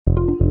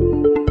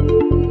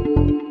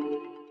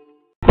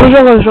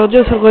Bonjour, aujourd'hui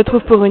on se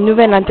retrouve pour une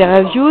nouvelle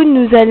interview.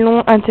 Nous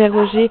allons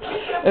interroger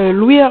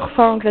Louis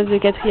Orphin en classe de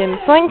 4e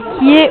 5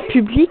 qui est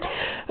public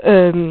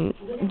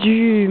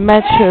du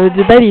match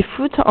de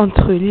baby-foot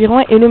entre l'Iran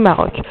et le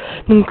Maroc.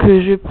 Donc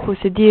je vais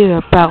procéder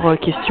par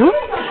question.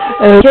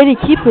 Quelle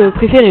équipe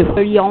préférez-vous?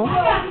 L'Iran.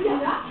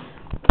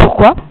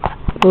 Pourquoi?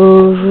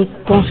 Je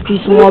pense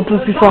qu'ils sont un peu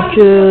plus forts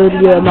que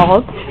le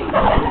Maroc.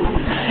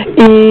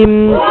 Et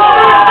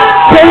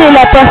quelle est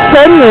la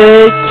personne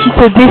qui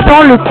se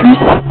défend le plus?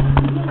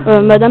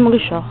 Madame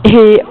Richard.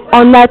 Et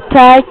en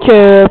attaque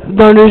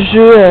dans le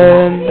jeu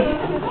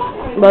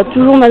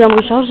Toujours Madame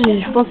Richard,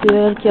 je pense que c'est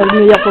elle qui a le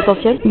meilleur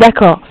potentiel.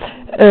 D'accord.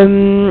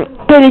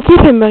 Quelle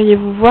équipe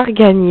aimeriez-vous voir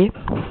gagner?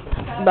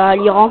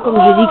 L'Iran, comme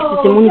j'ai dit que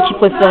c'était mon équipe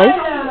préférée.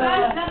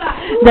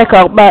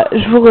 D'accord,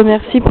 je vous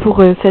remercie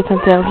pour cette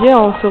interview.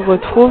 On se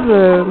retrouve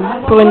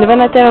pour une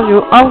nouvelle interview.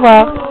 Au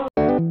revoir.